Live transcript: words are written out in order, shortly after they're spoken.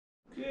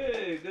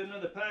Okay, got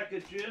another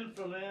package in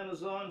from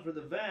Amazon for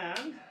the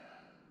van.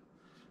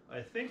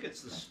 I think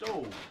it's the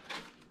stove.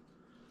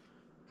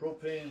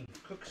 Propane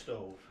cook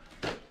stove.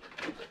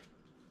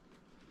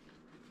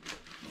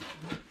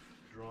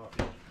 Drop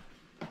it.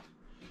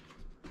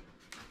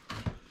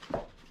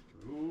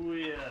 Ooh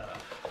yeah.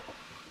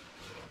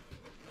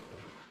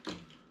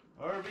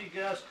 RV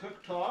gas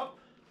cooktop.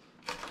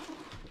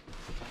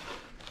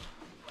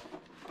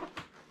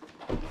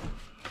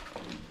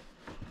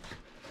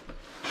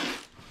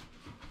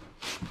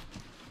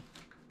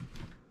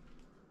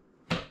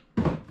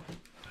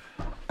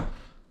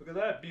 Look at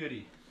that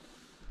beauty.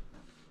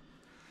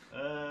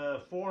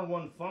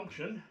 4-in-1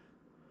 function,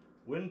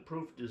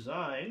 windproof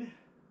design,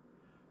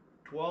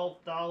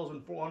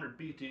 12,400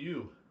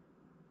 BTU.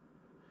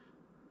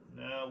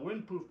 Now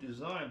windproof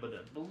design, but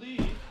I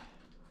believe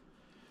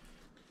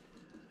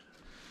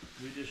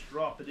we just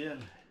drop it in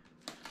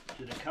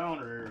to the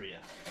counter area.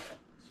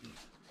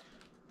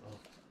 Well,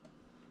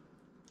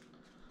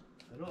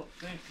 I don't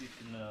think you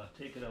can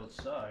take it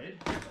outside.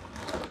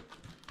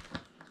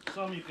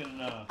 Some you can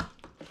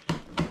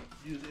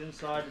use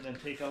inside and then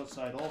take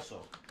outside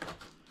also.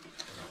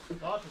 I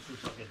thought this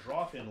was like a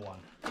drop-in one.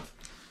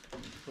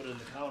 Put it in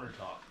the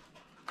countertop.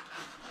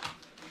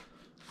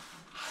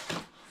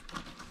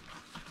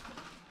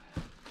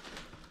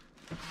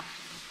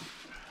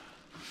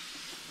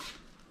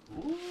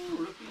 Ooh,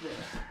 looky there.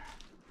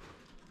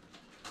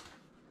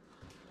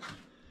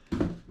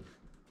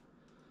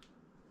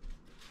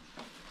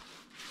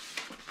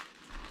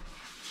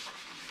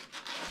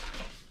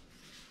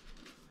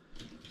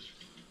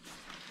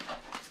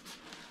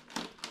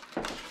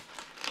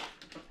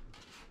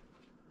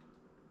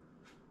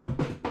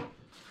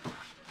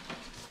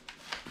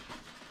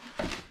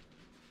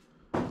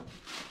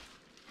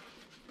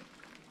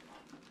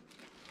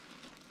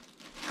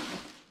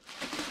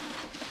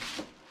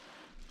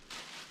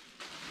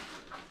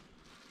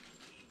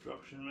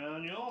 Instruction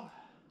manual.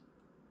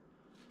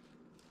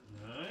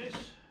 Nice.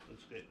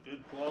 Looks like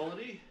good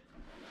quality.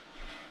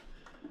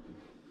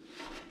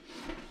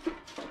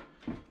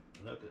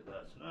 Look at that.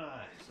 That's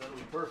nice. That'll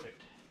be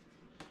perfect.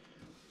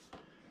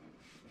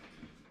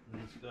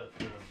 And it's got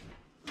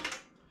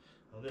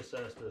well, this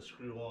has to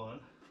screw on.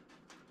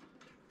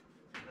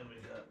 Then we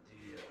got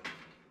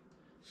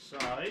the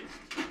sides.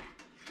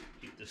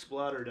 Keep the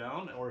splatter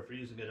down, or if you're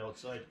using it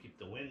outside, keep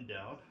the wind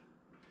down.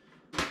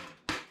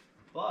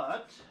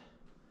 But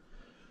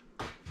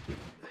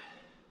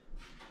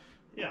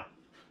yeah,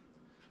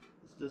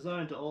 it's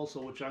designed to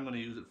also, which I'm going to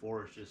use it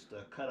for, is just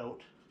cut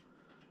out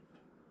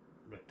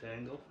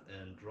rectangle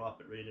and drop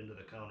it right into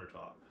the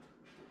countertop.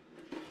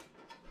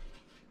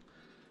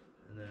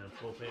 And then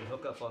a propane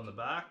hookup on the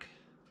back,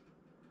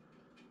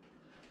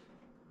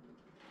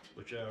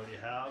 which I already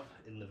have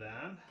in the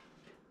van.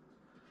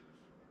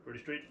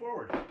 Pretty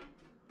straightforward.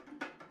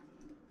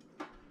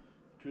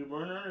 2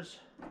 burners.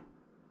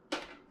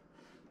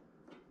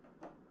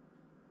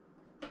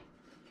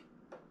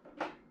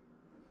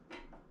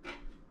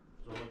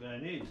 Guy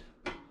needs.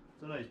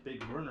 It's a nice big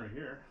burner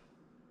here.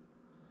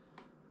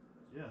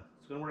 Yeah,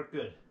 it's gonna work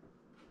good.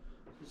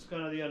 This is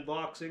kind of the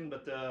unboxing,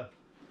 but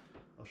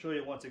I'll show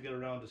you once I get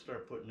around to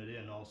start putting it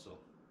in also.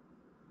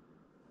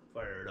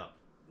 Fire it up.